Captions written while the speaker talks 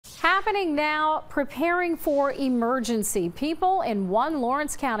Happening now, preparing for emergency. People in one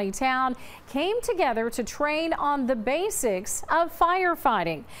Lawrence County town came together to train on the basics of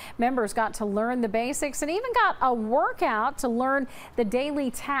firefighting. Members got to learn the basics and even got a workout to learn the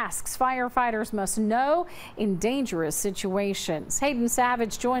daily tasks firefighters must know in dangerous situations. Hayden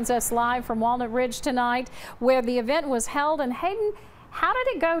Savage joins us live from Walnut Ridge tonight, where the event was held. And Hayden, how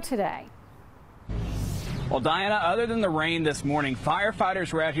did it go today? Well, Diana, other than the rain this morning,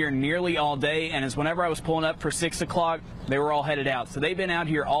 firefighters were out here nearly all day, and as whenever I was pulling up for 6 o'clock, they were all headed out. So they've been out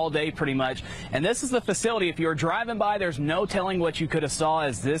here all day pretty much. And this is the facility. If you were driving by, there's no telling what you could have saw,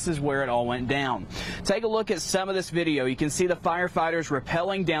 as this is where it all went down. Take a look at some of this video. You can see the firefighters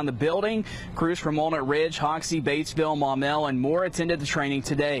rappelling down the building. Crews from Walnut Ridge, Hoxie, Batesville, Maumelle, and more attended the training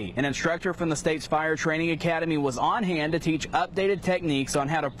today. An instructor from the state's Fire Training Academy was on hand to teach updated techniques on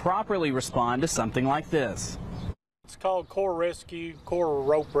how to properly respond to something like this. It's called core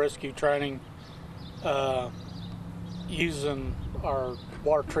rope rescue training, using our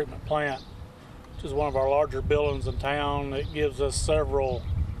water treatment plant, which is one of our larger buildings in town. It gives us several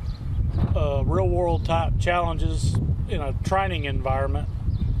real world type challenges in a training environment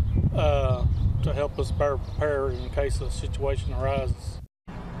to help us better prepare in case a situation arises.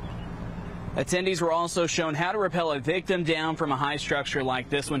 Attendees were also shown how to rappel a victim down from a high structure like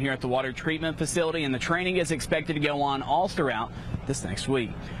this one here at the water treatment facility, and the training is expected to go on all throughout this next week.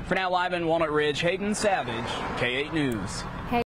 For now, live in Walnut Ridge, Hayden Savage, K8 News.